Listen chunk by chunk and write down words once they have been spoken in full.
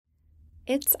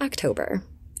It's October.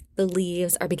 The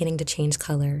leaves are beginning to change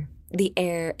color. The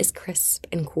air is crisp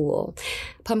and cool.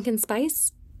 Pumpkin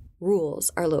spice rules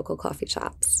our local coffee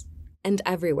shops. And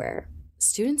everywhere,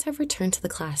 students have returned to the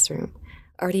classroom,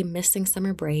 already missing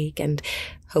summer break and,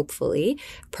 hopefully,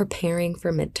 preparing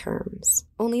for midterms.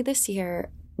 Only this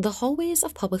year, the hallways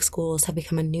of public schools have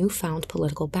become a newfound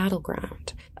political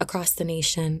battleground. Across the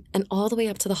nation and all the way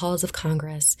up to the halls of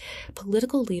Congress,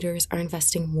 political leaders are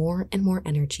investing more and more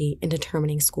energy in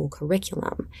determining school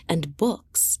curriculum, and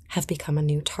books have become a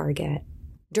new target.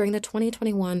 During the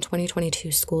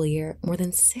 2021-2022 school year, more than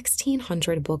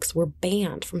 1,600 books were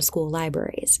banned from school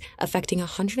libraries, affecting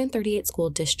 138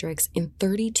 school districts in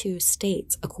 32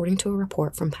 states, according to a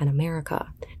report from PEN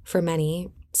America. For many,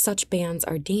 such bans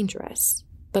are dangerous,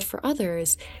 but for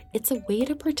others, it's a way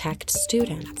to protect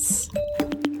students.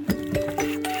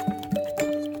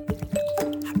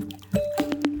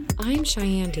 I'm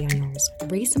Cheyenne Daniels,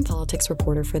 race and politics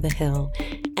reporter for The Hill,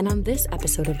 and on this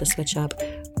episode of The Switch Up,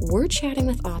 we're chatting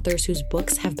with authors whose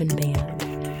books have been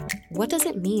banned. What does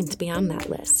it mean to be on that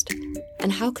list?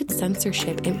 And how could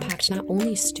censorship impact not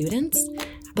only students,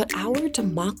 but our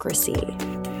democracy?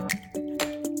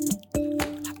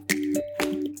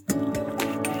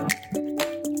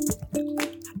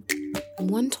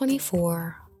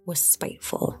 "124 was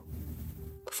spiteful,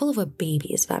 full of a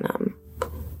baby's venom.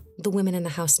 The women in the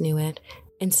house knew it,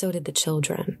 and so did the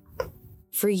children.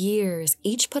 For years,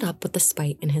 each put up with the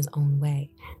spite in his own way.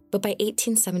 But by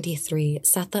 1873,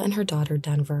 Setha and her daughter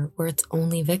Denver were its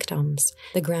only victims.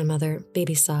 The grandmother,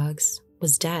 Baby Suggs,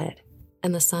 was dead,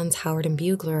 and the sons Howard and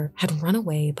Bugler had run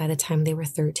away by the time they were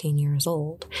 13 years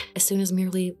old, as soon as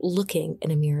merely looking in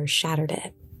a mirror shattered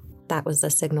it. That was the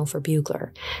signal for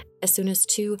Bugler. As soon as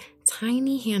 2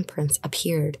 tiny handprints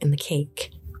appeared in the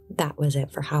cake, that was it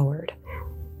for Howard.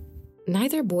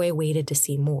 Neither boy waited to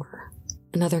see more.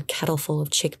 Another kettle full of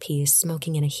chickpeas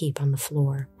smoking in a heap on the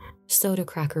floor. Soda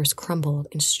crackers crumbled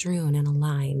and strewn in a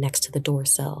line next to the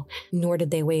doorsill. Nor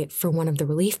did they wait for one of the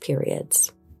relief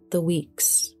periods, the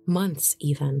weeks, months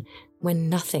even, when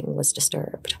nothing was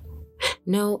disturbed.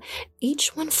 No,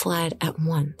 each one fled at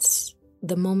once,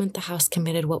 the moment the house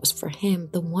committed what was for him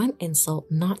the one insult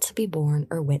not to be born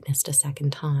or witnessed a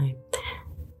second time.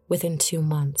 Within 2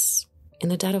 months, in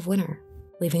the dead of winter,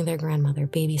 leaving their grandmother,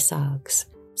 Baby Suggs,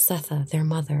 Setha, their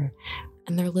mother,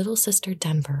 and their little sister,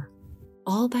 Denver,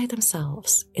 all by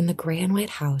themselves in the gray and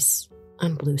white house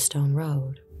on Bluestone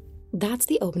Road. That's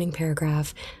the opening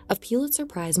paragraph of Pulitzer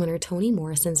Prize winner Toni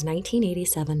Morrison's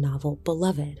 1987 novel,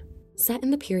 Beloved. Set in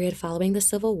the period following the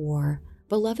Civil War,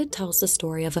 Beloved tells the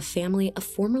story of a family of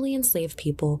formerly enslaved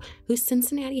people whose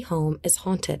Cincinnati home is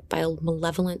haunted by a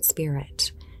malevolent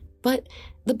spirit. But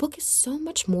the book is so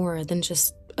much more than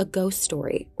just a ghost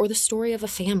story or the story of a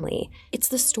family. It's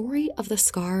the story of the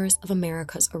scars of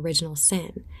America's original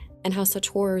sin and how such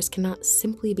horrors cannot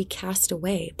simply be cast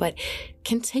away, but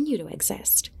continue to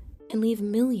exist and leave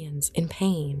millions in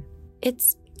pain.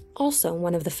 It's also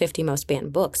one of the 50 most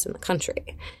banned books in the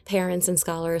country. Parents and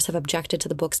scholars have objected to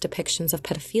the book's depictions of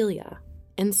pedophilia,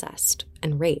 incest,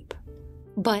 and rape.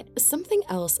 But something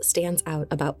else stands out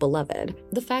about Beloved,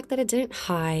 the fact that it didn't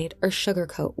hide or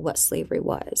sugarcoat what slavery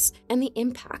was, and the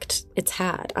impact it's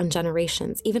had on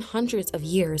generations, even hundreds of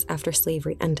years after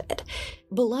slavery ended.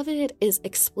 Beloved is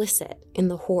explicit in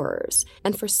the horrors,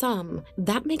 and for some,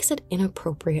 that makes it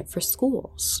inappropriate for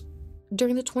schools.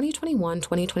 During the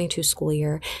 2021-2022 school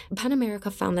year, PEN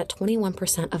America found that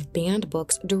 21% of banned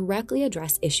books directly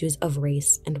address issues of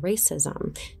race and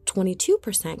racism.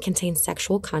 22% contain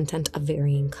sexual content of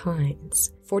varying kinds.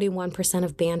 41%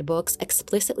 of banned books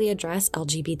explicitly address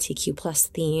LGBTQ+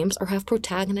 themes or have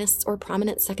protagonists or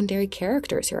prominent secondary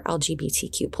characters who are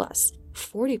LGBTQ+.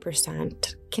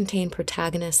 40% contain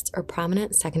protagonists or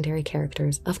prominent secondary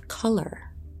characters of color.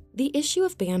 The issue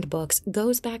of banned books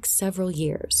goes back several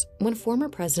years, when former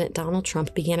President Donald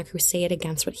Trump began a crusade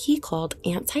against what he called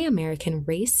anti-American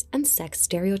race and sex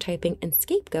stereotyping and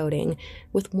scapegoating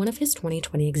with one of his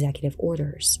 2020 executive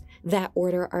orders. That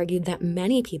order argued that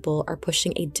many people are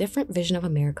pushing a different vision of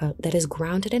America that is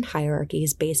grounded in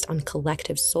hierarchies based on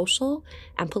collective social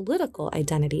and political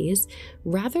identities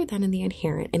rather than in the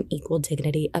inherent and equal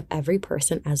dignity of every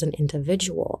person as an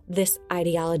individual. This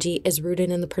ideology is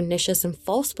rooted in the pernicious and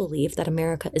false believe that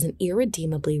America is an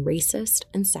irredeemably racist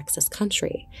and sexist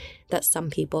country, that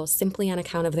some people, simply on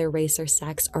account of their race or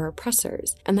sex, are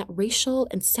oppressors, and that racial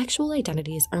and sexual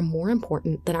identities are more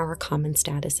important than our common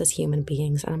status as human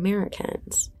beings and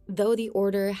Americans. Though the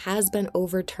order has been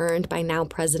overturned by now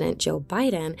President Joe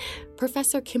Biden,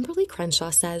 Professor Kimberly Crenshaw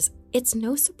says it's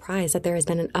no surprise that there has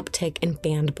been an uptick in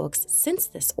banned books since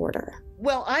this order.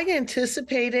 Well, I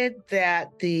anticipated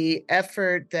that the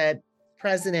effort that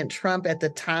President Trump at the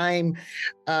time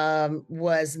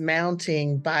was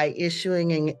mounting by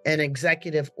issuing an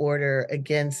executive order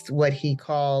against what he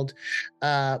called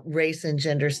race and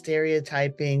gender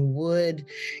stereotyping would,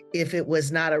 if it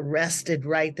was not arrested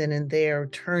right then and there,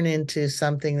 turn into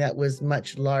something that was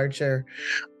much larger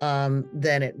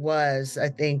than it was. I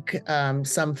think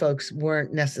some folks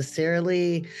weren't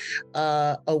necessarily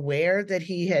aware that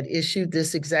he had issued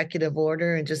this executive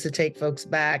order. And just to take folks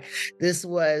back, this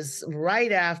was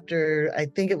right after, I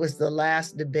think it was the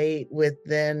last debate with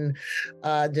then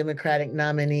Democratic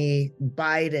nominee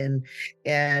Biden,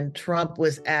 and Trump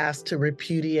was asked to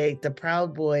repudiate the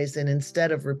Proud Boys. And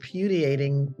instead of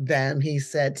repudiating them, he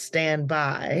said, stand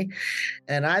by.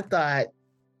 And I thought,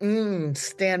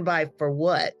 stand by for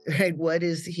what? Right? What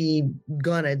is he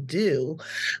gonna do?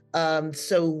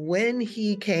 So when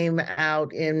he came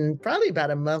out in probably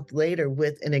about a month later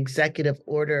with an executive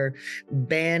order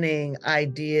banning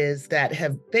ideas that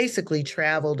have basically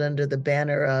traveled under the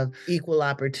banner of equal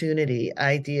opportunity,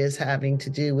 ideas having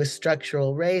to do with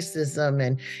structural racism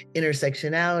and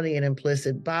intersectionality and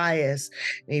implicit bias,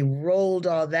 and he rolled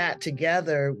all that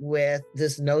together with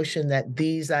this notion that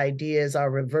these ideas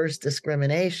are reverse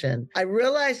discrimination, I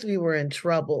realized we were in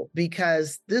trouble,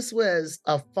 because this was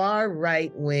a far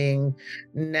right-wing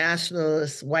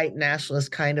nationalist, white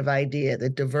nationalist kind of idea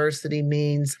that diversity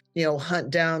means, hunt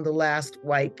down the last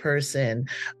white person.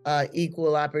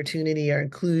 Equal opportunity or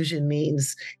inclusion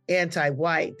means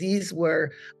anti-white. These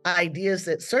were ideas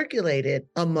that circulated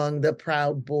among the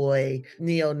Proud Boy,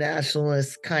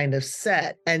 neo-nationalist kind of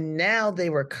set. And now they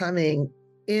were coming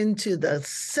into the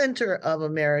center of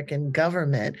American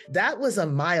government. That was a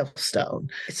milestone.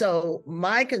 So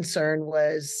my concern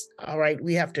was, all right,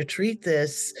 we have to treat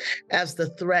this as the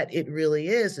threat it really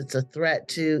is. It's a threat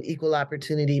to equal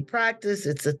opportunity practice.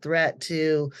 It's a threat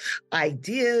to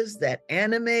ideas that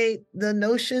animate the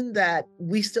notion that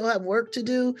we still have work to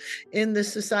do in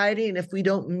this society. And if we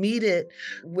don't meet it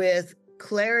with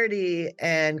clarity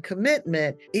and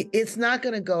commitment, it's not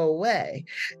going to go away.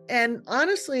 And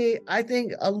honestly, I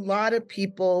think a lot of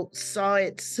people saw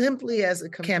it simply as a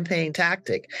campaign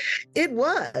tactic. It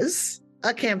was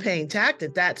a campaign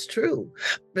tactic, that's true.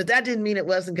 But that didn't mean it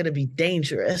wasn't going to be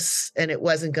dangerous and it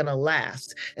wasn't going to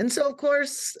last. And so, of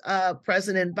course,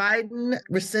 President Biden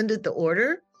rescinded the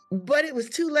order, but it was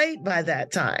too late by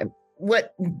that time.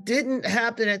 What didn't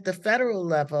happen at the federal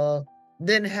level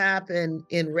then happened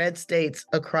in red states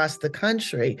across the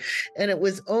country. And it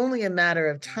was only a matter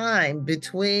of time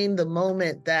between the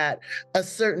moment that a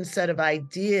certain set of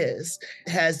ideas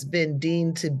has been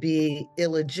deemed to be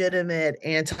illegitimate,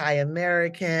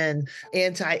 anti-American,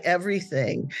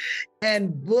 anti-everything,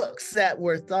 and books that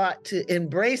were thought to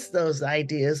embrace those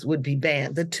ideas would be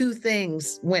banned. The two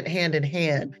things went hand in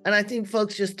hand. And I think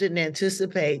folks just didn't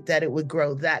anticipate that it would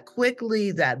grow that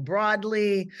quickly, that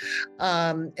broadly,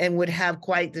 and would have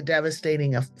quite the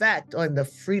devastating effect on the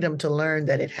freedom to learn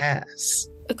that it has.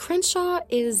 Crenshaw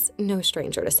is no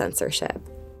stranger to censorship.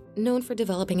 Known for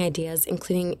developing ideas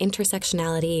including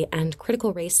intersectionality and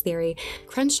critical race theory,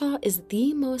 Crenshaw is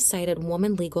the most cited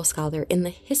woman legal scholar in the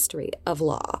history of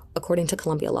law, according to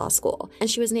Columbia Law School, and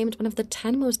she was named one of the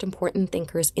 10 most important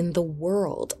thinkers in the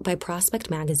world by Prospect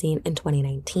Magazine in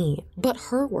 2019. But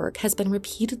her work has been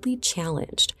repeatedly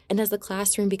challenged, and as the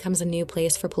classroom becomes a new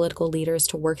place for political leaders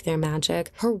to work their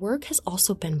magic, her work has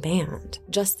also been banned.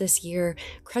 Just this year,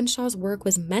 Crenshaw's work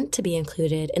was meant to be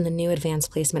included in the new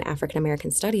Advanced Placement African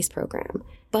American Studies program.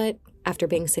 But after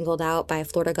being singled out by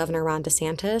Florida Governor Ron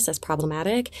DeSantis as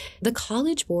problematic, the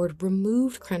College Board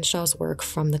removed Crenshaw's work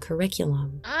from the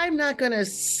curriculum. I'm not going to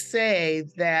say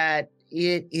that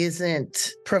it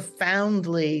isn't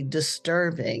profoundly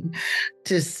disturbing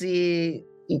to see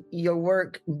your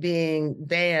work being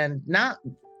banned, not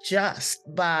just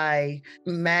by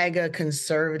MAGA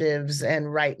conservatives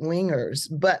and right-wingers,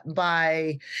 but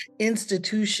by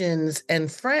institutions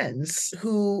and friends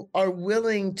who are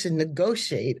willing to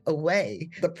negotiate away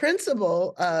the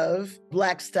principle of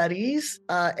Black studies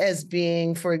as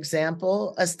being, for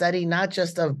example, a study not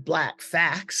just of Black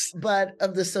facts, but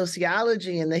of the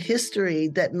sociology and the history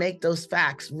that make those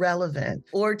facts relevant,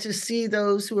 or to see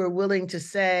those who are willing to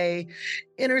say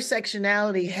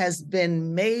intersectionality has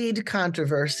been made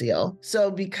controversial controversial.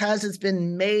 So because it's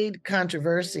been made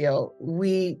controversial,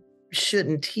 we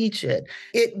shouldn't teach it.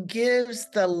 It gives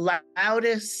the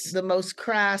loudest, the most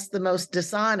crass, the most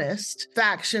dishonest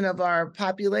faction of our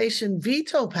population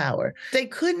veto power. They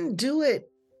couldn't do it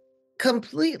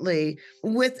completely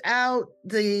without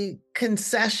the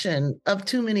concession of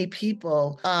too many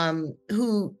people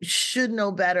who should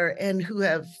know better and who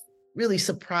have really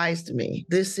surprised me.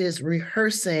 This is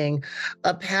rehearsing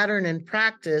a pattern and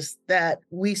practice that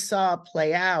we saw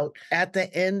play out at the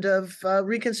end of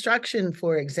Reconstruction,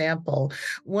 for example.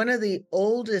 One of the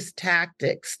oldest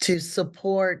tactics to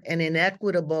support an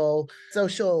inequitable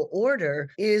social order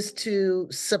is to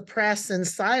suppress and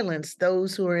silence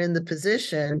those who are in the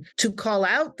position to call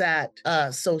out that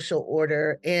social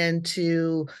order and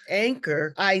to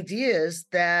anchor ideas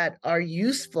that are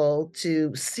useful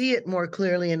to see it more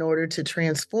clearly in order to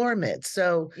transform it.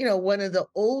 So, one of the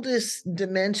oldest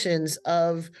dimensions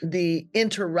of the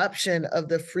interruption of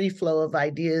the free flow of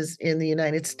ideas in the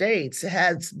United States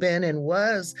has been and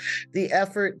was the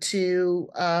effort to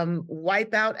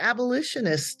wipe out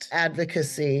abolitionist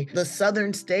advocacy. The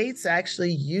Southern states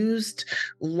actually used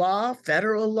law,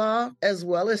 federal law, as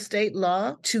well as state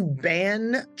law, to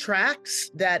ban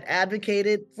tracts that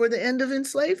advocated for the end of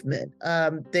enslavement.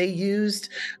 They used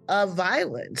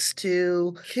violence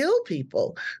to kill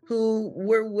people who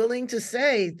were willing to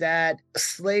say that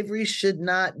slavery should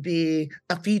not be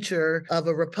a feature of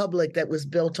a republic that was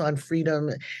built on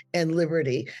freedom and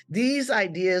liberty. These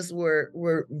ideas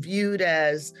were viewed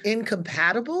as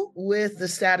incompatible with the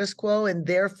status quo, and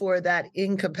therefore that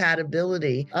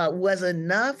incompatibility was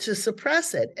enough to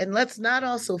suppress it. And let's not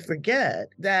also forget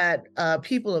that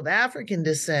people of African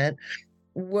descent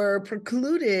were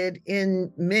precluded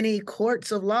in many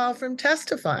courts of law from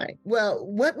testifying. Well,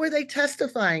 what were they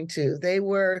testifying to? They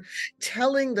were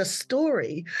telling the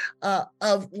story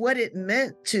of what it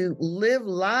meant to live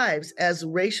lives as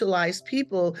racialized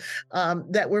people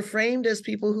that were framed as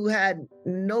people who had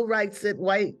no rights that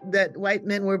white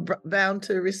men were bound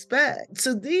to respect.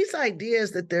 So these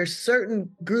ideas that there's certain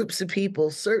groups of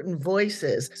people, certain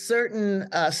voices, certain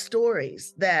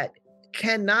stories that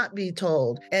cannot be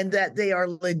told, and that they are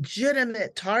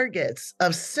legitimate targets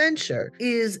of censure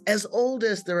is as old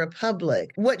as the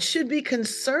Republic. What should be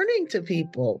concerning to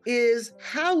people is,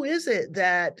 how is it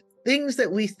that things that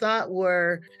we thought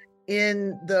were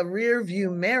in the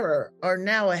rearview mirror are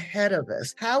now ahead of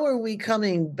us? How are we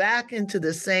coming back into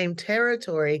the same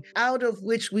territory out of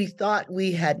which we thought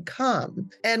we had come?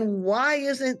 And why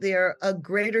isn't there a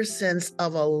greater sense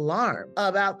of alarm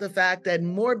about the fact that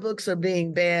more books are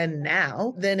being banned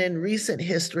now than in recent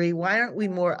history? Why aren't we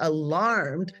more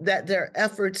alarmed that there are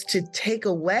efforts to take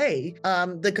away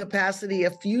the capacity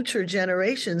of future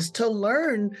generations to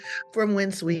learn from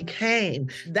whence we came?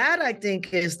 That, I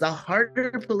think, is the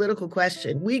harder political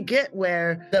question. We get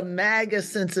where the MAGA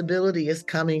sensibility is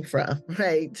coming from,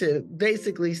 right? To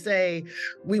basically say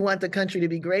we want the country to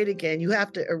be great again, you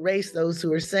have to erase those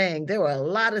who are saying there were a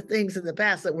lot of things in the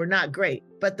past that were not great.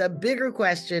 But the bigger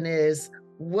question is,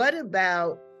 what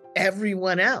about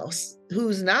everyone else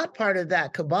who's not part of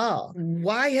that cabal?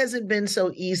 Why has it been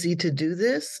so easy to do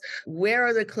this? Where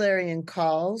are the clarion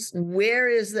calls? Where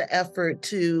is the effort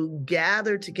to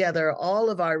gather together all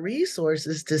of our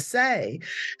resources to say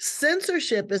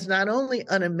censorship is not only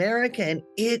un-American,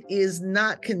 it is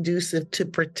not conducive to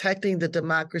protecting the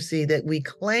democracy that we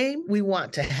claim we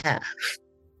want to have?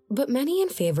 But many in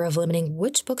favor of limiting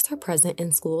which books are present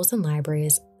in schools and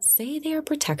libraries say they are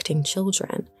protecting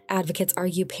children. Advocates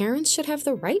argue parents should have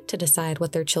the right to decide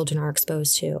what their children are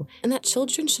exposed to, and that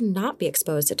children should not be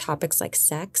exposed to topics like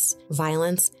sex,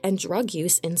 violence, and drug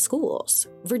use in schools.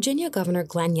 Virginia Governor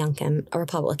Glenn Youngkin, a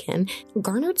Republican,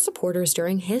 garnered supporters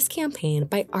during his campaign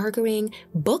by arguing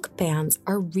book bans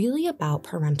are really about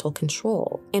parental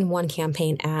control. In one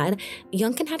campaign ad,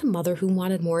 Youngkin had a mother who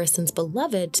wanted Morrison's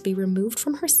Beloved to be removed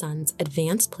from her son's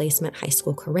advanced placement high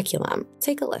school curriculum.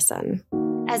 Take a listen.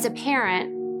 As a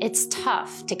parent, it's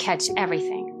tough to catch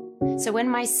everything. So when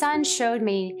my son showed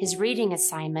me his reading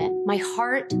assignment, my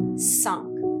heart sunk.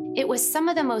 It was some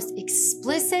of the most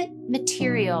explicit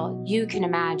material you can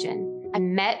imagine. I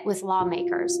met with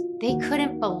lawmakers. They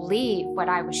couldn't believe what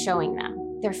I was showing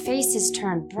them. Their faces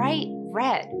turned bright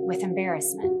red with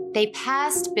embarrassment. They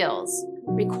passed bills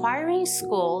requiring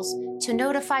schools to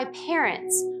notify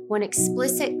parents when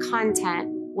explicit content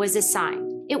was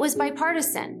assigned. It was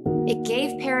bipartisan. It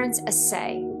gave parents a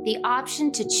say, the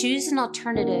option to choose an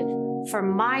alternative for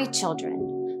my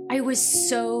children. I was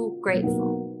so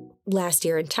grateful. Last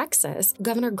year in Texas,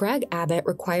 Governor Greg Abbott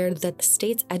required that the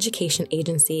state's education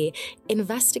agency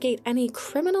investigate any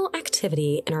criminal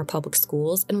activity in our public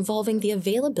schools involving the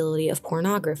availability of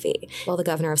pornography, while the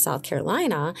governor of South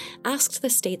Carolina asked the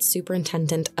state's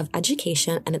superintendent of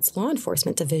education and its law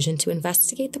enforcement division to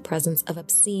investigate the presence of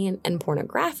obscene and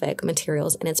pornographic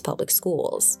materials in its public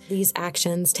schools. These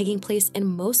actions, taking place in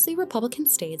mostly Republican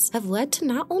states, have led to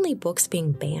not only books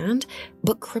being banned,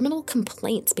 but criminal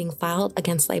complaints being filed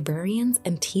against librarians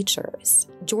and teachers.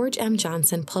 George M.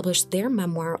 Johnson published their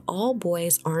memoir, All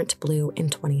Boys Aren't Blue,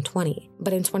 in 2020.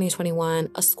 But in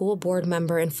 2021, a school board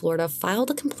member in Florida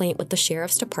filed a complaint with the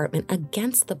sheriff's department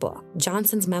against the book.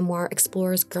 Johnson's memoir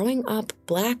explores growing up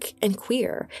Black and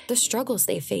queer, the struggles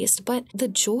they faced, but the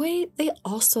joy they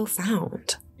also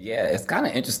found. Yeah, it's kind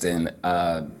of interesting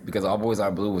because All Boys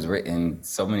Are Blue was written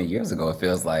so many years ago. It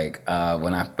feels like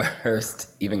when I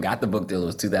first even got the book deal, it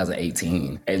was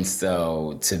 2018. And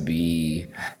so to be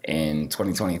in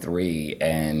 2023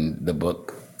 and the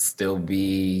book still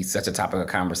be such a topic of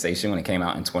conversation when it came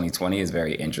out in 2020 is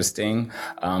very interesting.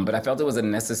 But I felt it was a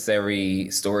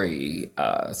necessary story,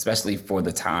 especially for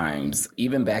the times.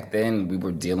 Even back then, we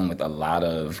were dealing with a lot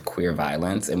of queer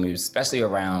violence, and especially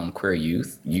around queer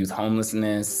youth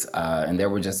homelessness, and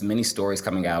there were just many stories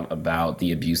coming out about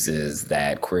the abuses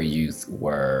that queer youth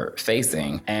were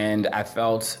facing. And I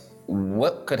felt,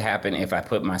 what could happen if I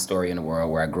put my story in a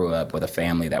world where I grew up with a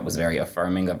family that was very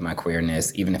affirming of my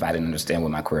queerness, even if I didn't understand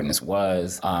what my queerness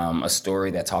was, a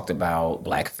story that talked about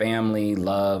Black family,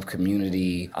 love,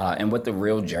 community, and what the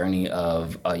real journey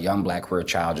of a young Black queer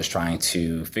child just trying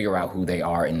to figure out who they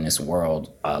are in this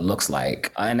world looks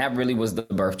like. And that really was the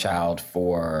birth child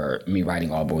for me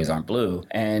writing All Boys Aren't Blue.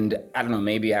 And I don't know,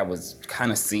 maybe I was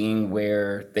kind of seeing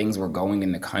where things were going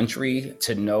in the country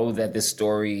to know that this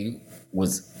story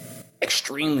was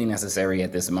extremely necessary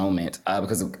at this moment,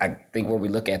 because I think where we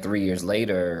look at 3 years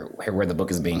later, where the book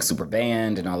is being super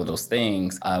banned and all of those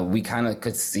things, we kind of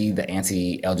could see the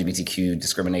anti-LGBTQ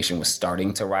discrimination was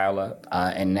starting to rile up.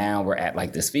 And now we're at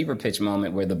like this fever pitch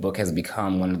moment where the book has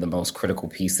become one of the most critical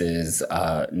pieces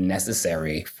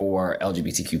necessary for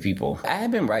LGBTQ people. I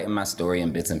had been writing my story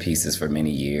in bits and pieces for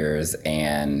many years.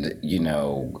 And, you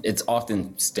know, it's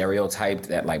often stereotyped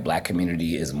that like Black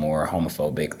community is more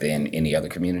homophobic than any other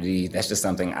community. That's just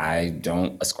something I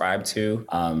don't ascribe to.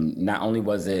 Not only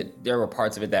there were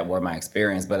parts of it that were my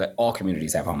experience, but all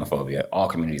communities have homophobia. All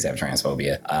communities have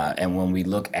transphobia. And when we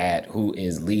look at who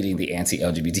is leading the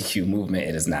anti-LGBTQ movement,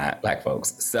 it is not Black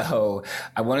folks. So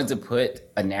I wanted to put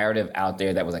a narrative out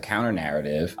there that was a counter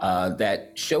narrative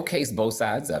that showcased both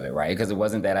sides of it, right? Because it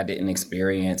wasn't that I didn't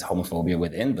experience homophobia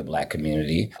within the Black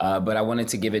community, but I wanted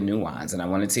to give it nuance and I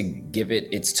wanted to give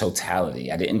it its totality.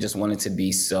 I didn't just want it to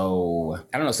be so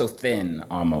thin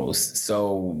almost,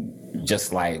 so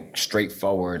just like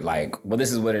straightforward, like, well,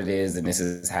 this is what it is and this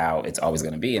is how it's always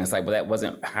going to be. And it's like, well, that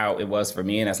wasn't how it was for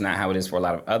me and that's not how it is for a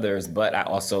lot of others, but I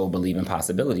also believe in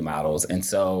possibility models. And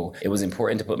so it was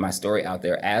important to put my story out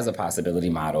there as a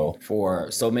possibility model for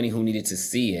so many who needed to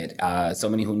see it, so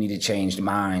many who needed changed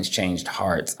minds, changed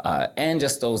hearts, and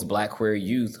just those Black queer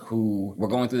youth who were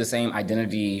going through the same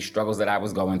identity struggles that I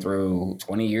was going through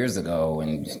 20 years ago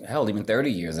and hell, even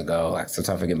 30 years ago. I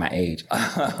sometimes forget my age.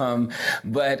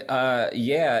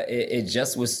 It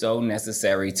just was so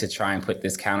necessary to try and put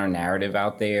this counter narrative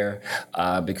out there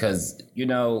because, you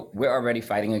know, we're already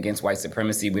fighting against white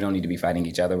supremacy. We don't need to be fighting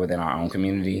each other within our own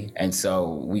community. And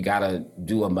so we got to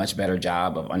do a much better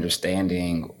job of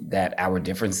understanding that our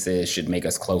differences should make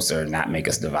us closer, not make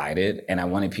us divided. And I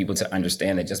wanted people to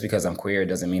understand that just because I'm queer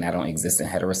doesn't mean I don't exist in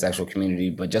heterosexual community,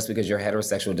 but just because you're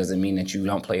heterosexual doesn't mean that you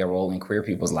don't play a role in queer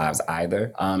people's lives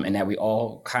either. And that we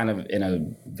all kind of in a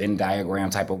Venn diagram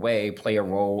type of way play a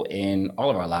role in all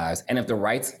of our lives. And if the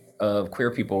rights of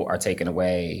queer people are taken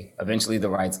away, eventually the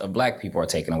rights of Black people are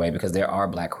taken away because there are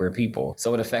Black queer people.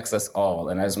 So it affects us all.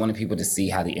 And I just wanted people to see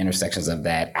how the intersections of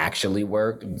that actually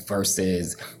worked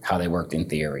versus how they worked in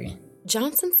theory.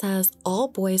 Johnson says All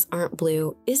Boys Aren't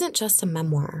Blue isn't just a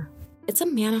memoir. It's a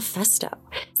manifesto.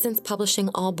 Since publishing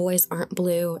All Boys Aren't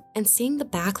Blue and seeing the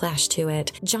backlash to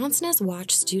it, Johnson has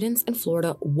watched students in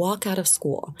Florida walk out of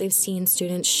school. They've seen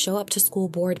students show up to school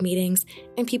board meetings,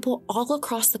 and people all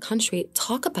across the country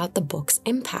talk about the book's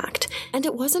impact. And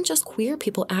it wasn't just queer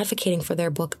people advocating for their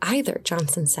book either,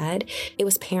 Johnson said. It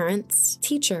was parents,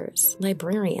 teachers,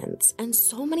 librarians, and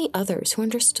so many others who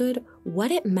understood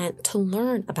what it meant to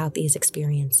learn about these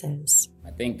experiences. I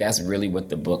think that's really what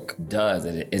the book does.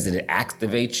 It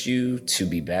activates you to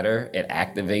be better. It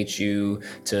activates you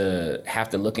to have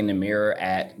to look in the mirror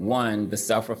at, one, the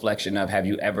self-reflection of, have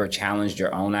you ever challenged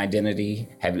your own identity?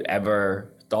 Have you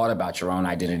ever thought about your own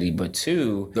identity, but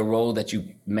two, the role that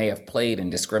you may have played in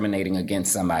discriminating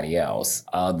against somebody else,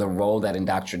 the role that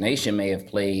indoctrination may have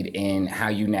played in how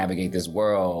you navigate this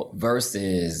world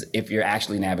versus if you're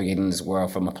actually navigating this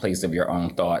world from a place of your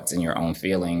own thoughts and your own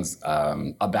feelings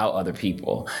about other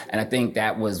people. And I think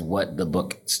that was what the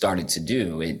book started to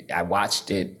do. I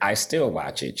watched it, I still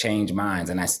watch it, change minds,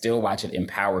 and I still watch it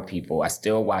empower people. I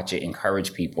still watch it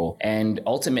encourage people. And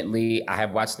ultimately, I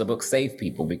have watched the book save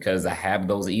people because I have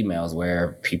those emails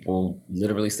where people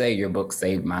literally say, your book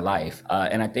saved my life.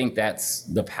 And I think that's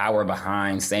the power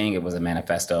behind saying it was a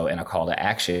manifesto and a call to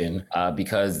action,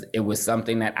 because it was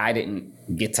something that I didn't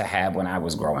get to have when I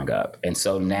was growing up. And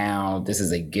so now this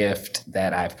is a gift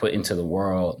that I've put into the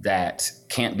world that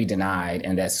can't be denied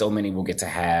and that so many will get to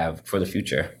have for the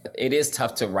future. It is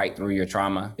tough to write through your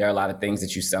trauma. There are a lot of things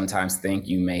that you sometimes think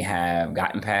you may have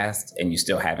gotten past and you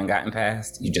still haven't gotten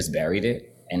past. You just buried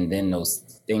it. And then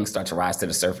those things start to rise to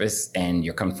the surface and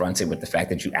you're confronted with the fact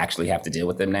that you actually have to deal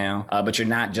with them now. But you're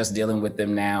not just dealing with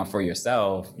them now for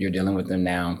yourself. You're dealing with them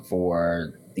now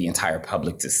for the entire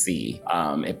public to see.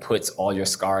 It puts all your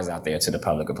scars out there to the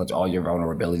public. It puts all your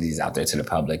vulnerabilities out there to the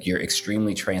public. You're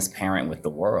extremely transparent with the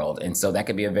world. And so that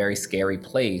could be a very scary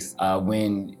place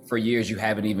when for years you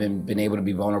haven't even been able to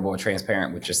be vulnerable or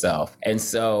transparent with yourself. And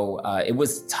so it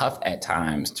was tough at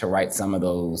times to write some of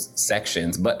those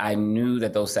sections, but I knew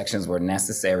that those sections were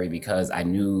necessary because I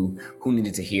knew who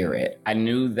needed to hear it. I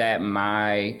knew that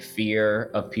my fear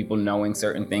of people knowing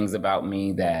certain things about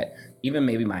me, that even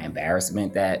maybe my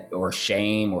embarrassment or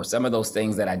shame or some of those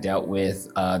things that I dealt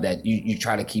with that you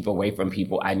try to keep away from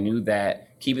people. I knew that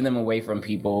keeping them away from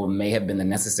people may have been the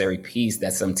necessary piece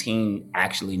that some teen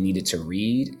actually needed to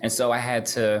read. And so I had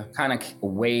to kind of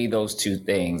weigh those two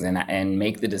things and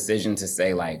make the decision to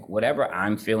say, like, whatever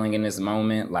I'm feeling in this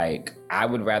moment, like, I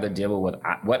would rather deal with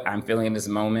what I'm feeling in this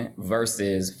moment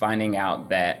versus finding out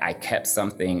that I kept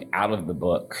something out of the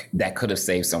book that could have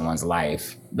saved someone's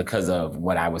life because of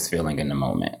what I was feeling in the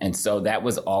moment. And so that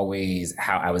was always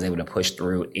how I was able to push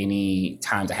through any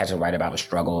times I had to write about a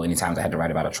struggle, any times I had to write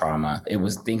about a trauma. It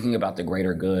was thinking about the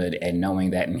greater good and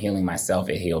knowing that in healing myself,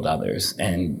 it healed others.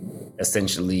 And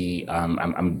essentially,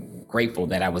 I'm grateful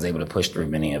that I was able to push through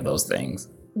many of those things.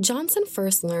 Johnson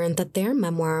first learned that their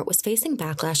memoir was facing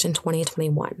backlash in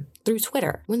 2021 through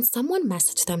Twitter when someone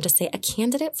messaged them to say a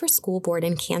candidate for school board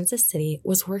in Kansas City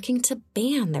was working to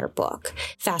ban their book.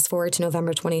 Fast forward to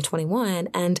November 2021,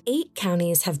 and 8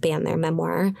 counties have banned their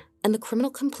memoir, and the criminal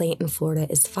complaint in Florida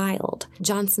is filed.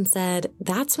 Johnson said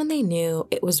that's when they knew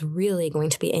it was really going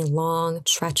to be a long,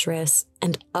 treacherous,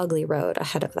 and ugly road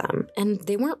ahead of them. And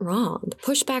they weren't wrong.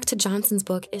 Pushback to Johnson's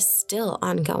book is still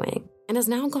ongoing and has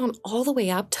now gone all the way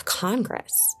up to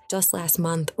Congress. Just last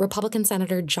month, Republican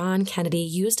Senator John Kennedy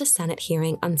used a Senate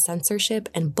hearing on censorship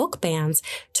and book bans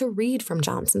to read from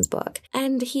Johnson's book,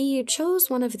 and he chose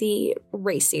one of the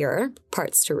racier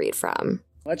parts to read from.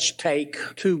 Let's take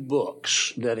 2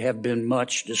 books that have been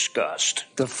much discussed.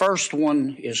 The first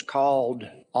one is called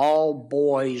All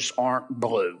Boys Aren't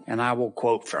Blue, and I will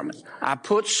quote from it. I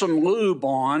put some lube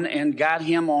on and got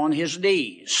him on his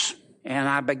knees, and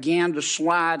I began to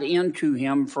slide into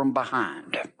him from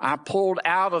behind. I pulled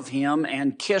out of him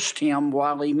and kissed him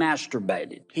while he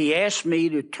masturbated. He asked me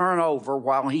to turn over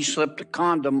while he slipped a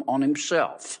condom on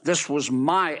himself. This was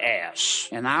my ass,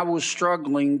 and I was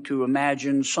struggling to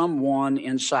imagine someone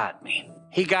inside me.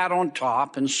 He got on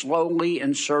top and slowly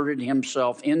inserted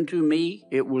himself into me.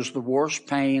 It was the worst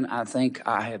pain I think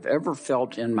I have ever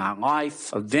felt in my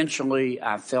life. Eventually,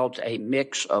 I felt a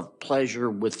mix of pleasure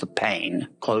with the pain.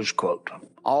 Close quote.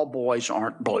 All boys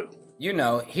aren't blue. You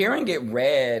know, hearing it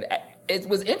read, it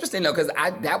was interesting though, because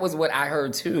that was what I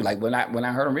heard too. Like when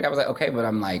I heard him read, I was like, okay, but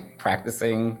I'm like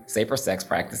practicing safer sex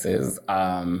practices.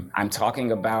 I'm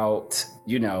talking about,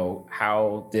 you know,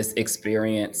 how this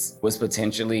experience was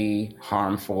potentially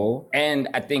harmful. And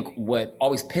I think what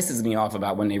always pisses me off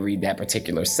about when they read that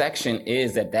particular section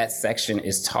is that section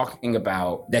is talking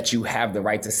about that you have the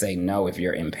right to say no if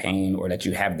you're in pain, or that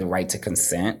you have the right to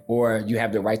consent, or you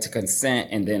have the right to consent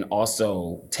and then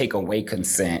also take away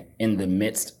consent in the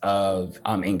midst of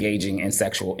engaging in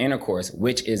sexual intercourse,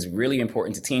 which is really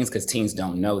important to teens because teens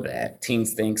don't know that.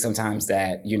 Teens think sometimes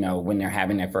that, you know, when they're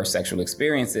having their first sexual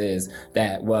experiences,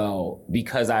 that, well,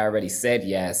 because I already said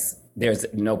yes, there's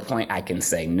no point I can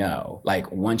say no.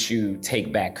 Like once you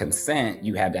take back consent,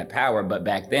 you have that power. But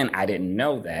back then I didn't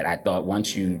know that. I thought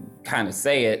once you kind of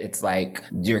say it, it's like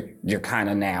you're kind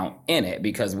of now in it,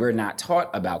 because we're not taught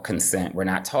about consent. We're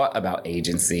not taught about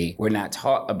agency. We're not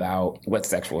taught about what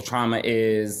sexual trauma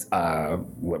is,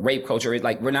 what rape culture is.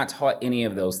 Like we're not taught any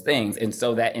of those things. And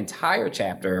so that entire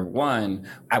chapter, one,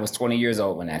 I was 20 years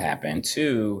old when that happened.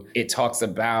 Two, it talks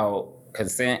about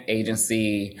consent,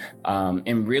 agency,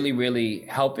 and really, really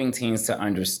helping teens to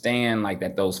understand like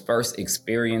that those first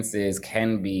experiences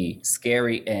can be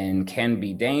scary and can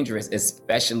be dangerous,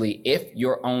 especially if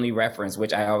your only reference,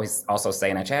 which I always also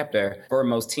say in a chapter, for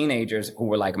most teenagers who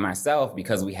were like myself,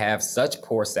 because we have such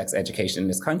poor sex education in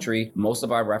this country, most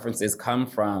of our references come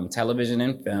from television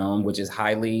and film, which is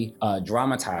highly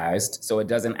dramatized. So it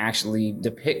doesn't actually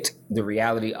depict the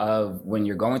reality of when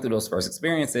you're going through those first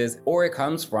experiences, or it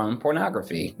comes from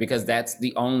pornography, because that's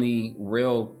the only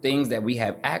real things that we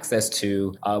have access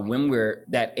to when we're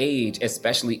that age,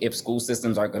 especially if school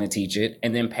systems aren't going to teach it.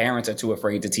 And then parents are too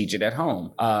afraid to teach it at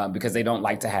home because they don't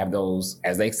like to have those,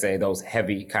 as they say, those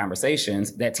heavy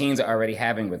conversations that teens are already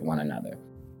having with one another.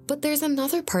 But there's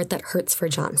another part that hurts for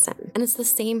Johnson, and it's the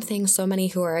same thing so many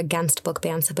who are against book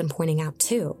bans have been pointing out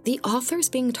too. The authors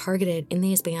being targeted in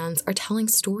these bans are telling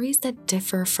stories that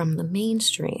differ from the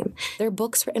mainstream. They're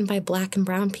books written by Black and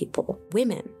brown people,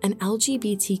 women, and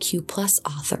LGBTQ plus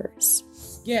authors.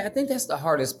 Yeah, I think that's the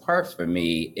hardest part for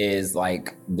me, is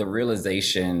like the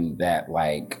realization that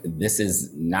like this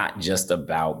is not just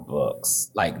about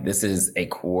books. Like this is a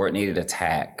coordinated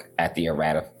attack at the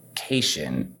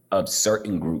eradication of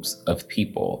certain groups of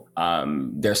people.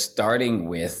 They're starting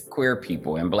with queer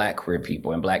people and Black queer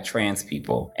people and Black trans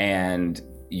people. And,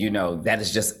 you know, that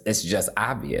is just, it's just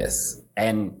obvious.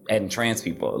 And trans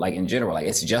people, like in general, like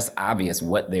it's just obvious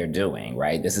what they're doing,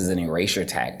 right? This is an erasure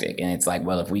tactic. And it's like,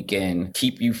 well, if we can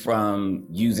keep you from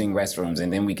using restrooms,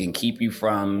 and then we can keep you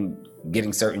from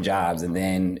getting certain jobs, and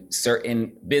then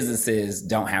certain businesses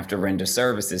don't have to render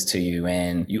services to you,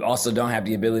 and you also don't have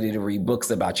the ability to read books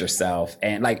about yourself.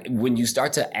 And like when you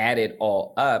start to add it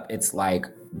all up, it's like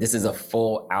this is a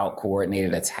full out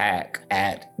coordinated attack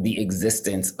at the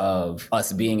existence of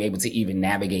us being able to even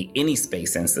navigate any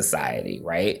space in society,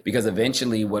 right? Because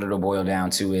eventually what it'll boil down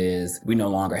to is we no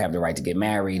longer have the right to get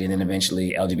married, and then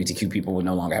eventually LGBTQ people will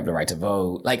no longer have the right to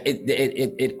vote. Like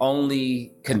it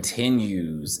only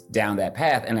continues down that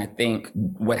path. And I think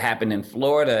what happened in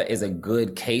Florida is a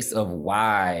good case of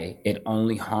why it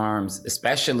only harms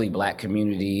especially Black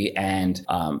community and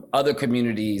other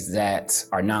communities that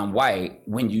are non-white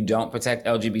when you don't protect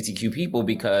LGBTQ people,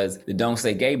 because the Don't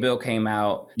Say Gay bill came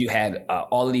out. You had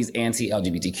all of these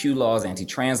anti-LGBTQ laws,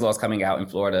 anti-trans laws coming out in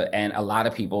Florida, and a lot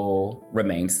of people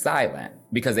remained silent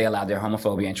because they allowed their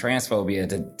homophobia and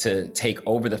transphobia to take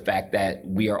over the fact that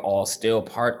we are all still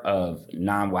part of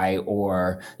non-white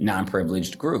or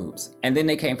non-privileged groups. And then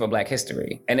they came for Black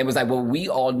history. And it was like, well, we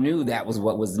all knew that was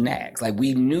what was next. Like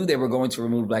we knew they were going to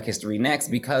remove Black history next,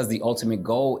 because the ultimate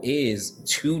goal is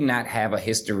to not have a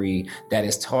history that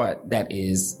is taught that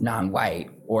is non-white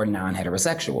or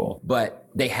non-heterosexual. But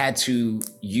they had to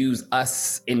use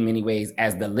us in many ways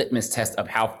as the litmus test of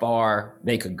how far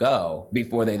they could go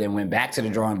before they then went back to the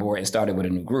drawing board and started with a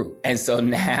new group. And so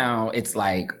now it's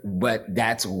like, but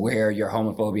that's where your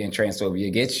homophobia and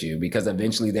transphobia gets you, because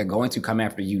eventually they're going to come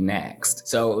after you next.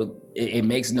 So it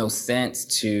makes no sense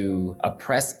to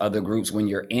oppress other groups when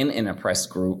you're in an oppressed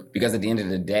group, because at the end of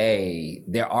the day,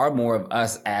 there are more of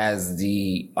us as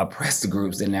the oppressed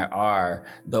groups than there are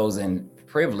those in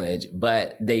privilege,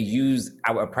 but they use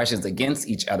our oppressions against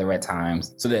each other at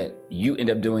times so that you end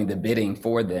up doing the bidding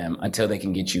for them until they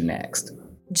can get you next.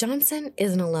 Johnson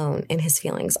isn't alone in his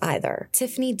feelings either.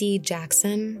 Tiffany D.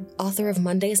 Jackson, author of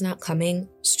Monday's Not Coming,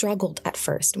 struggled at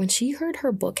first when she heard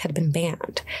her book had been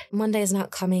banned. Monday's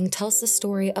Not Coming tells the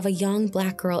story of a young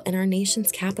Black girl in our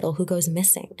nation's capital who goes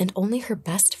missing, and only her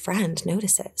best friend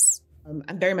notices.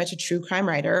 I'm very much a true crime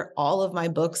writer. All of my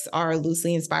books are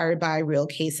loosely inspired by real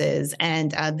cases.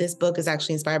 And this book is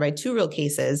actually inspired by two real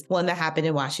cases. One that happened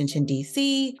in Washington,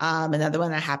 D.C., another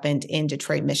one that happened in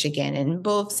Detroit, Michigan. And in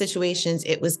both situations,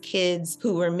 it was kids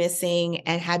who were missing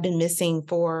and had been missing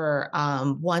for,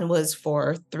 one was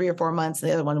for 3 or 4 months.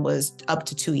 The other one was up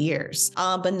to 2 years,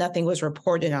 but nothing was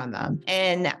reported on them.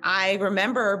 And I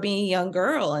remember being a young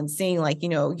girl and seeing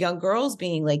young girls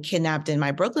being kidnapped in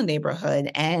my Brooklyn neighborhood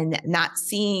and not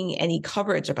seeing any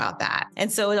coverage about that.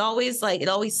 And so it always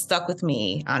stuck with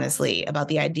me, honestly, about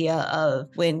the idea of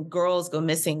when girls go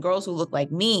missing, girls who look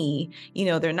like me,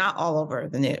 they're not all over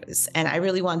the news. And I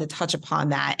really wanted to touch upon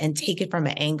that and take it from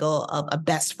an angle of a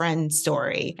best friend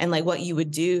story and like what you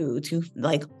would do to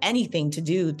like anything to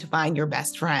do to find your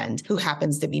best friend who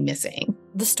happens to be missing.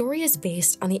 The story is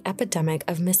based on the epidemic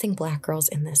of missing Black girls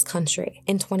in this country.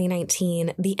 In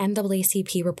 2019, the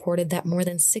NAACP reported that more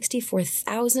than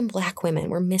 64,000 Black women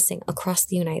were missing across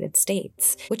the United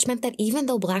States, which meant that even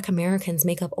though Black Americans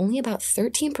make up only about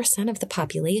 13% of the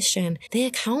population, they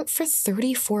account for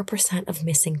 34% of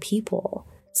missing people.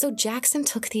 So Jackson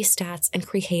took these stats and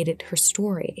created her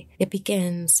story. It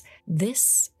begins,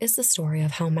 "This is the story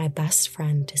of how my best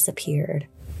friend disappeared.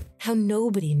 How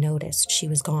nobody noticed she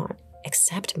was gone,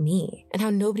 except me, and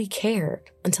how nobody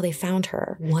cared until they found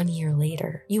her 1 year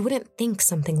later." You wouldn't think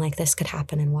something like this could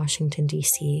happen in Washington,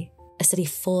 D.C., a city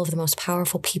full of the most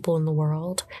powerful people in the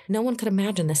world. No one could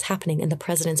imagine this happening in the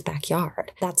president's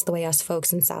backyard. That's the way us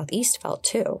folks in Southeast felt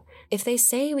too. If they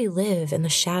say we live in the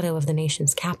shadow of the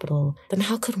nation's capital, then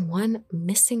how could one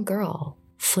missing girl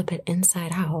flip it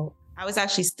inside out? I was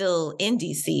actually still in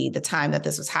DC the time that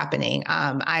this was happening.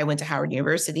 I went to Howard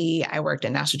University. I worked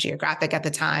at National Geographic at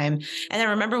the time. And I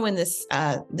remember when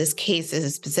this case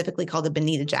is specifically called the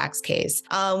Benita Jacks case,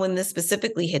 when this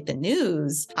specifically hit the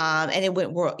news and it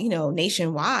went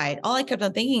nationwide, all I kept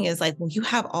on thinking is like, well, you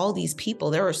have all these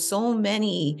people. There are so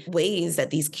many ways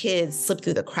that these kids slip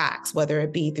through the cracks, whether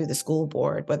it be through the school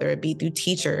board, whether it be through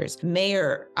teachers,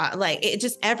 mayor,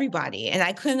 just everybody. And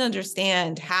I couldn't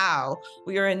understand how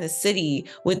we are in this city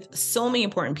with so many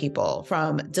important people,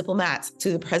 from diplomats to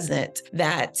the president,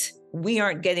 that we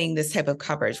aren't getting this type of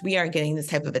coverage. We aren't getting this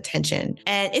type of attention.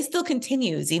 And it still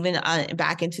continues. Even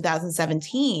back in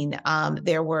 2017,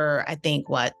 there were, I think,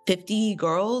 50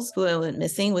 girls who went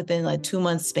missing within a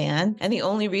 2-month span. And the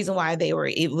only reason why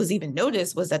it was even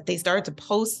noticed was that they started to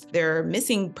post their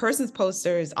missing persons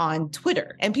posters on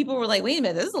Twitter. And people were like, wait a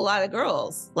minute, this is a lot of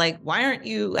girls. Like, why aren't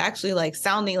you actually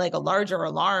sounding like a larger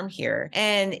alarm here?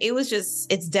 And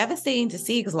it's devastating to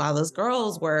see, because a lot of those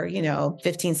girls were,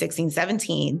 15, 16,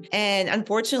 17. And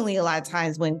unfortunately, a lot of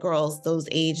times when girls those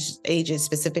ages,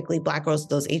 specifically Black girls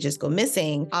those ages, go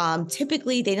missing,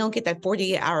 typically they don't get that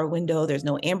 48-hour window. There's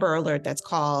no Amber Alert that's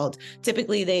called.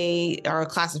 Typically, they are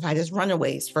classified as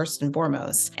runaways first and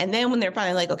foremost. And then when they're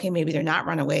finally like, okay, maybe they're not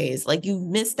runaways, you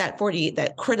miss that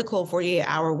critical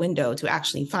 48-hour window to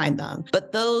actually find them.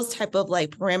 But those type of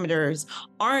parameters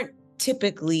aren't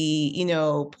typically,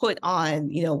 put on,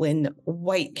 when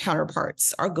white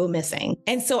counterparts go missing.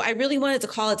 And so I really wanted to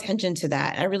call attention to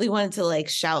that. I really wanted to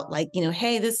shout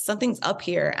hey, something's up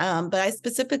here. But I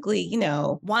specifically,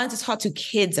 wanted to talk to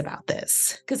kids about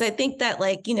this, because I think that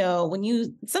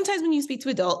sometimes when you speak to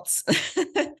adults,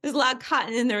 there's a lot of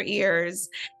cotton in their ears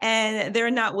and they're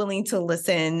not willing to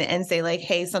listen and say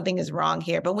hey, something is wrong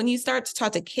here. But when you start to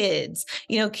talk to kids,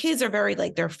 kids are very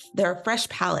they're a fresh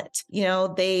palate.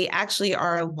 They actually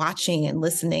are watching and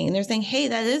listening, and they're saying, hey,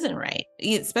 that isn't right.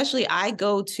 Especially I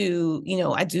go to,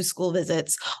 I do school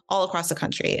visits all across the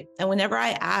country. And whenever I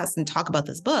ask and talk about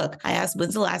this book, I ask,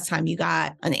 when's the last time you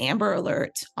got an Amber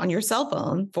Alert on your cell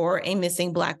phone for a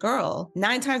missing Black girl?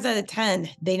 9 times out of 10,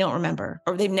 they don't remember,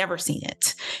 or they've never seen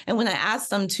it. And when I ask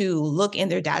them to look in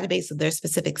their database of their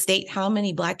specific state, how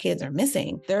many Black kids are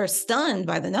missing, they're stunned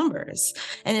by the numbers.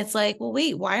 And it's like, well,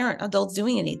 wait, why aren't adults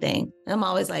doing anything? And I'm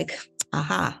always like,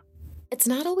 aha. It's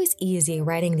not always easy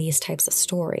writing these types of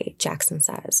story, Jackson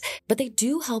says, but they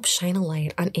do help shine a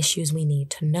light on issues we need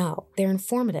to know. They're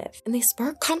informative, and they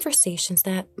spark conversations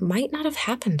that might not have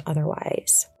happened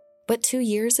otherwise. But 2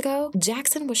 years ago,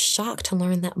 Jackson was shocked to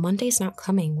learn that Monday's Not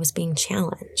Coming was being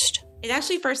challenged. It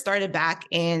actually first started back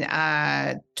in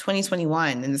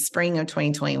 2021, in the spring of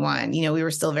 2021. We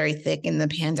were still very thick in the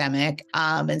pandemic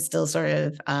and still sort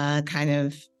of kind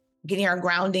of getting our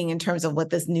grounding in terms of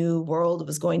what this new world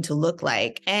was going to look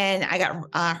like. And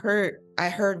I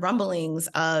heard rumblings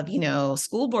of,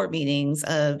 school board meetings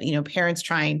of, parents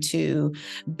trying to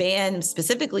ban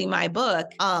specifically my book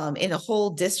in a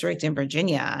whole district in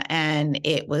Virginia. And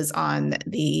it was on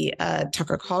the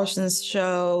Tucker Carlson's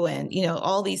show, and,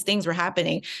 all these things were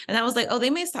happening. And I was like, oh,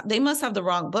 they must have the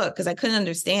wrong book, because I couldn't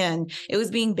understand. It was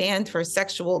being banned for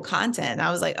sexual content. And I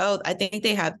was like, oh, I think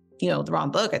they have the wrong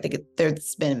book. I think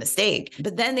there's been a mistake.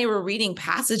 But then they were reading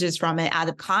passages from it out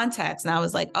of context. And I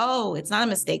was like, oh, it's not a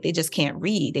mistake. They just can't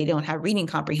read. They don't have reading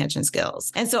comprehension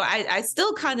skills. And so I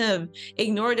still kind of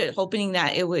ignored it, hoping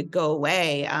that it would go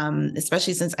away,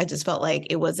 especially since I just felt like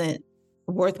it wasn't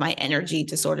worth my energy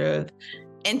to sort of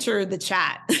enter the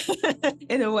chat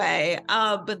in a way.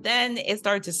 But then it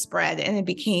started to spread and it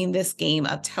became this game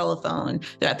of telephone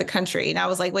throughout the country. And I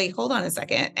was like, wait, hold on a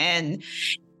second. And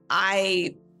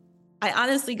I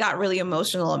honestly got really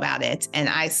emotional about it and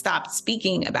I stopped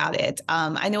speaking about it.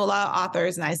 I know a lot of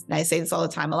authors, and I say this all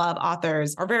the time, a lot of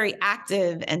authors are very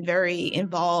active and very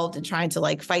involved in trying to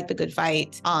like fight the good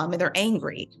fight. And they're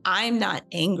angry. I'm not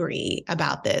angry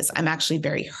about this. I'm actually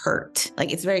very hurt.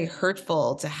 Like it's very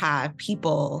hurtful to have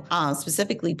people,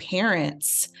 specifically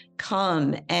parents,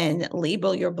 come and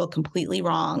label your book completely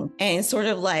wrong and sort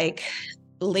of like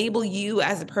label you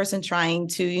as a person trying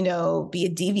to, be a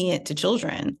deviant to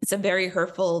children. It's a very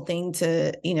hurtful thing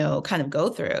to, kind of go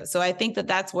through. So I think that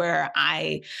that's where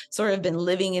I sort of been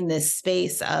living in this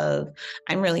space of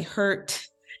I'm really hurt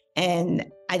and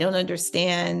I don't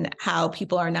understand how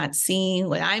people are not seeing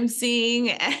what I'm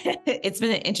seeing. It's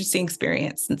been an interesting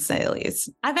experience, to say the least.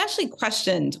 I've actually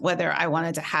questioned whether I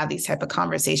wanted to have these type of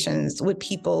conversations with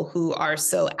people who are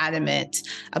so adamant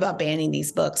about banning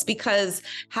these books, because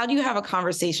how do you have a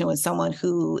conversation with someone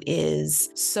who's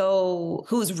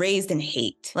raised in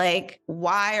hate? Like,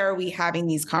 why are we having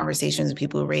these conversations with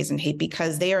people who are raised in hate?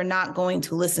 Because they are not going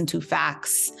to listen to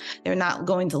facts. They're not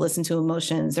going to listen to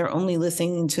emotions. They're only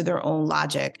listening to their own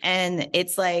logic. And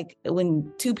it's like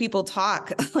when two people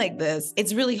talk like this,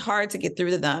 it's really hard to get through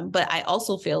to them. But I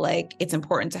also feel like it's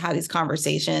important to have these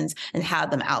conversations and have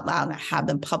them out loud and have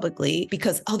them publicly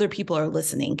because other people are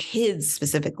listening. Kids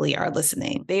specifically are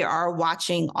listening. They are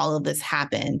watching all of this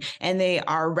happen and they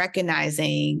are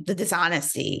recognizing the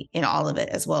dishonesty in all of it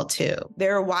as well, too.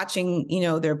 They're watching,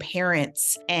 their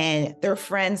parents and their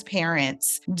friends'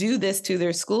 parents do this to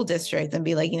their school district and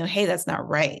be like, hey, that's not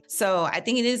right. So I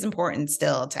think it is important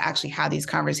still to actually have these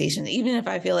conversations. Even if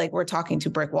I feel like we're talking to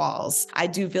brick walls, I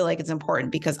do feel like it's important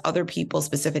because other people,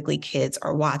 specifically kids,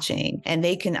 are watching and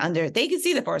they can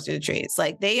see the forest through the trees.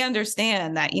 Like they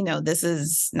understand that, this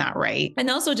is not right. And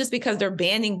also just because they're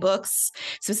banning books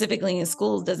specifically in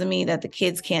schools doesn't mean that the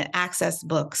kids can't access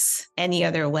books any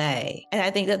other way. And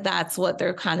I think that that's what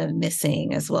they're kind of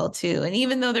missing as well, too. And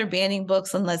even though they're banning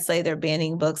books, and let's say they're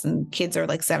banning books and kids are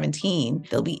like 17,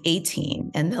 they'll be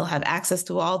 18 and they'll have access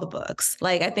to all the books.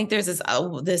 Like, I think there's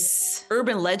this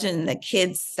urban legend that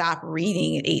kids stop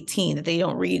reading at 18, that they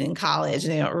don't read in college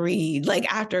and they don't read like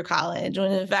after college,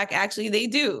 when in fact, actually they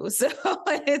do. So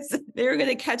they're going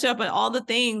to catch up on all the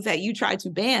things that you tried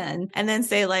to ban and then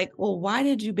say like, well, why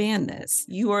did you ban this?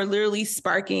 You are literally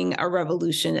sparking a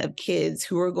revolution of kids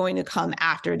who are going to come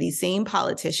after these same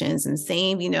politicians and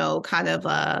same, kind of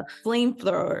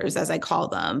flamethrowers, as I call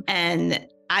them. And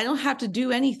I don't have to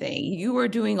do anything. You are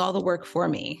doing all the work for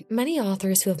me. Many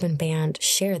authors who have been banned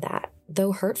share that.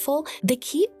 Though hurtful, they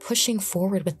keep pushing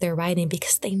forward with their writing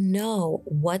because they know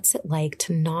what's it like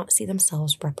to not see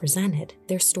themselves represented,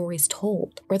 their stories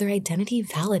told, or their identity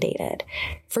validated.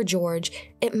 For George,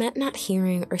 it meant not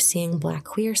hearing or seeing Black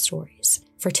queer stories.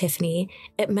 For Tiffany,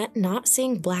 it meant not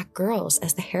seeing Black girls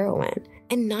as the heroine.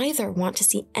 And neither want to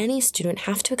see any student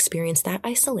have to experience that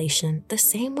isolation the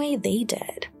same way they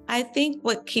did. I think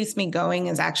what keeps me going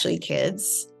is actually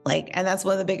kids. And that's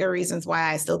one of the bigger reasons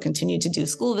why I still continue to do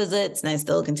school visits and I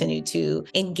still continue to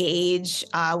engage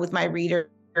with my readers,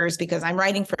 because I'm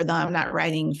writing for them, I'm not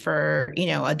writing for,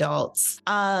 adults.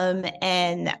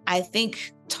 And I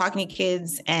think talking to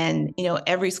kids and,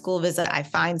 every school visit, I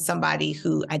find somebody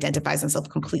who identifies themselves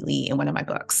completely in one of my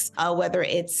books, whether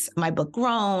it's my book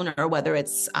Grown or whether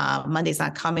it's Monday's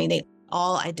Not Coming. They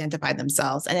all identify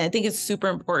themselves. And I think it's super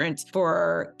important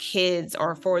for kids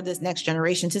or for this next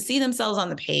generation to see themselves on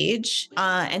the page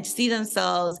and to see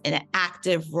themselves in an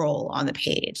active role on the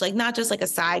page, like not just like a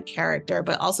side character,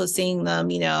 but also seeing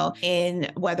them, in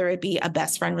whether it be a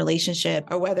best friend relationship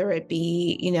or whether it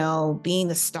be, being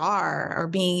the star or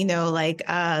being,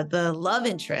 the love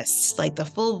interest, like the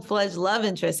full-fledged love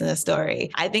interest in the story.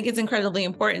 I think it's incredibly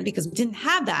important because we didn't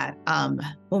have that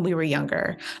when we were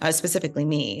younger, specifically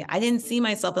me. I didn't see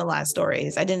myself in love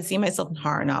stories. I didn't see myself in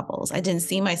horror novels. I didn't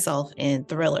see myself in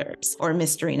thrillers or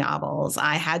mystery novels.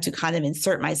 I had to kind of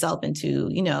insert myself into,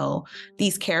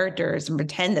 these characters and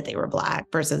pretend that they were Black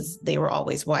versus they were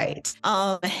always white.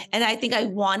 And I think I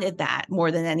wanted that more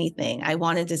than anything. I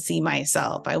wanted to see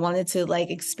myself. I wanted to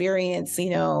experience,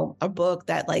 a book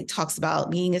that talks about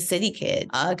being a city kid.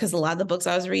 Because a lot of the books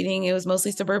I was reading, it was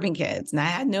mostly suburban kids. And I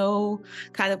had no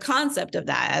kind of concept of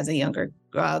that as a younger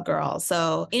girl.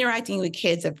 So interacting with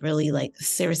kids have really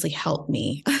seriously helped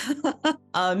me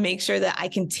make sure that I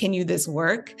continue this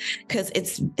work because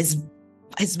it's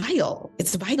it's vital.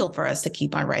 It's vital for us to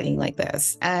keep on writing like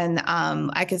this. And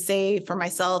I could say for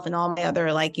myself and all my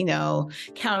other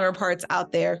counterparts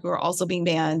out there who are also being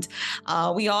banned,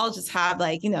 we all just have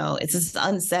it's this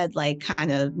unsaid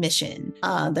kind of mission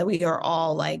that we are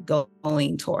all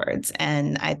going towards.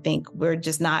 And I think we're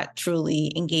just not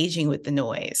truly engaging with the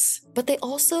noise. But they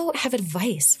also have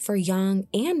advice for young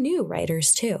and new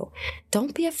writers too.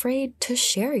 Don't be afraid to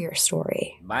share your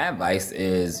story. My advice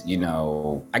is,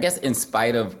 I guess in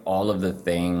spite of all of the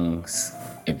things,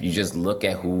 if you just look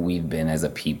at who we've been as a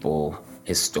people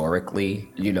historically,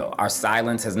 our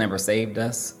silence has never saved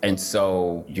us. And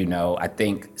so, I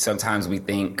think sometimes we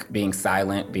think being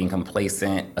silent, being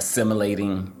complacent,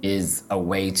 assimilating is a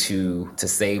way to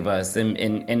save us.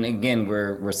 And again,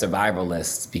 we're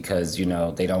survivalists because,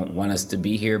 they don't want us to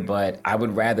be here, but I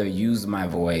would rather use my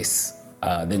voice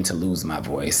than to lose my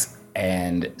voice.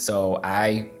 And so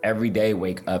I every day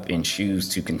wake up and choose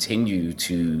to continue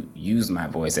to use my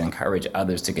voice and encourage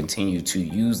others to continue to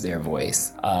use their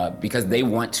voice because they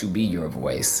want to be your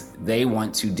voice. They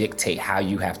want to dictate how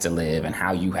you have to live and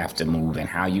how you have to move and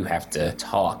how you have to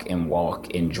talk and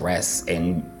walk and dress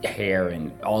and hair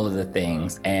and all of the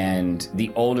things. And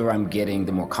the older I'm getting,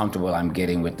 the more comfortable I'm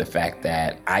getting with the fact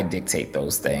that I dictate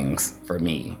those things for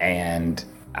me. And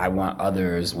I want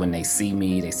others, when they see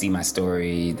me, they see my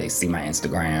story, they see my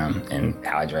Instagram and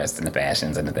how I dress and the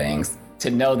fashions and the things,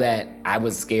 to know that I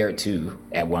was scared too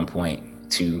at one point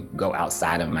to go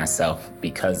outside of myself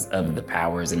because of the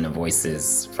powers and the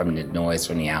voices from the noise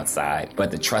from the outside.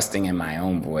 But the trusting in my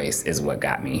own voice is what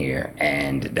got me here,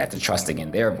 and that the trusting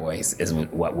in their voice is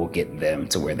what will get them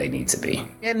to where they need to be.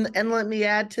 And let me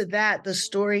add to that, the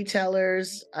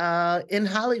storytellers in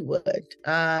Hollywood,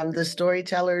 the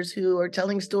storytellers who are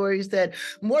telling stories that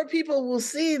more people will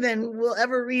see than will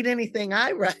ever read anything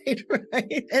I write,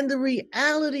 right? And the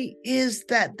reality is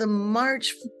that the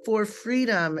march for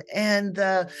freedom and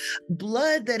the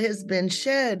blood that has been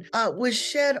shed was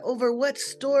shed over what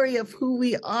story of who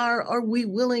we are we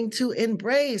willing to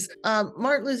embrace.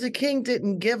 Martin Luther King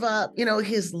didn't give up,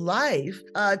 his life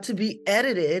to be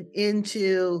edited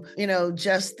into,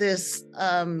 just this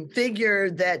figure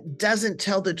that doesn't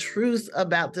tell the truth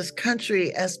about this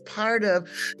country as part of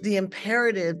the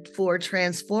imperative for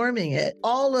transforming it.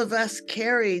 All of us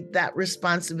carry that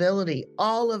responsibility.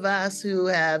 All of us who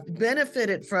have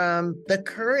benefited from the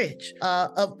courage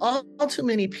of all too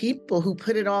many people who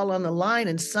put it all on the line,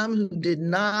 and some who did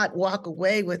not walk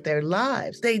away with their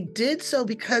lives. They did so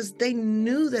because they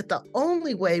knew that the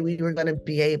only way we were going to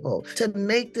be able to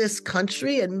make this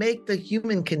country and make the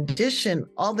human condition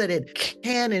all that it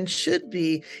can and should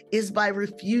be is by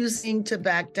refusing to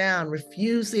back down,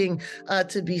 refusing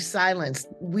to be silenced.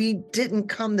 We didn't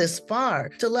come this far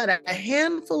to let a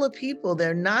handful of people,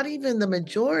 they're not even the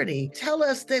majority, tell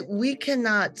us that we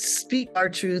cannot speak our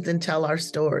truth and tell our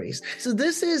stories. So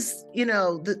this is,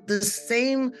 the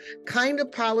same kind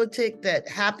of politic that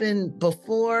happened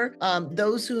before.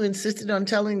 Those who insisted on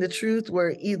telling the truth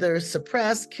were either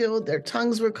suppressed, killed, their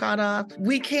tongues were cut off.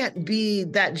 We can't be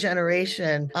that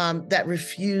generation that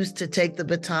refused to take the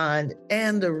baton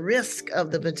and the risk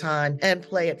of the baton and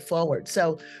play it forward.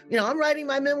 So, I'm writing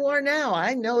my memoir now.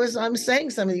 I know as I'm saying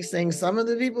some of these things, some of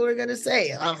the people are going to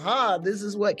say, this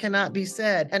is what cannot be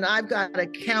said. And I've got to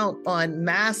count on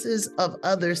masses of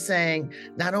others saying,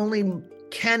 not only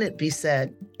can it be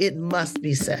said, it must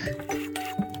be said.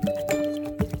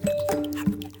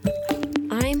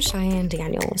 I'm Cheyenne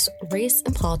Daniels, race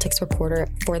and politics reporter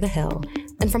for The Hill.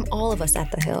 And from all of us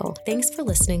at The Hill, thanks for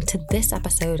listening to this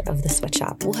episode of The Switch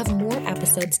Up. We'll have more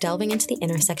episodes delving into the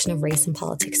intersection of race and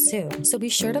politics soon. So be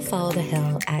sure to follow The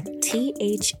Hill at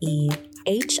THEHILL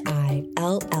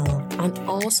on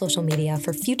all social media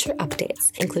for future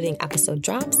updates, including episode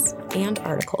drops and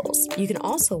articles. You can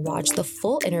also watch the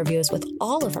full interviews with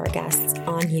all of our guests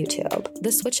on YouTube.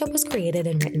 The Switch Up was created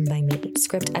and written by me.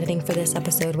 Script editing for this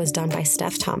episode was done by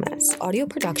Steph Thomas. Audio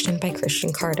production by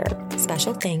Christian Carter.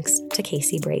 Special thanks to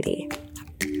Casey Brady.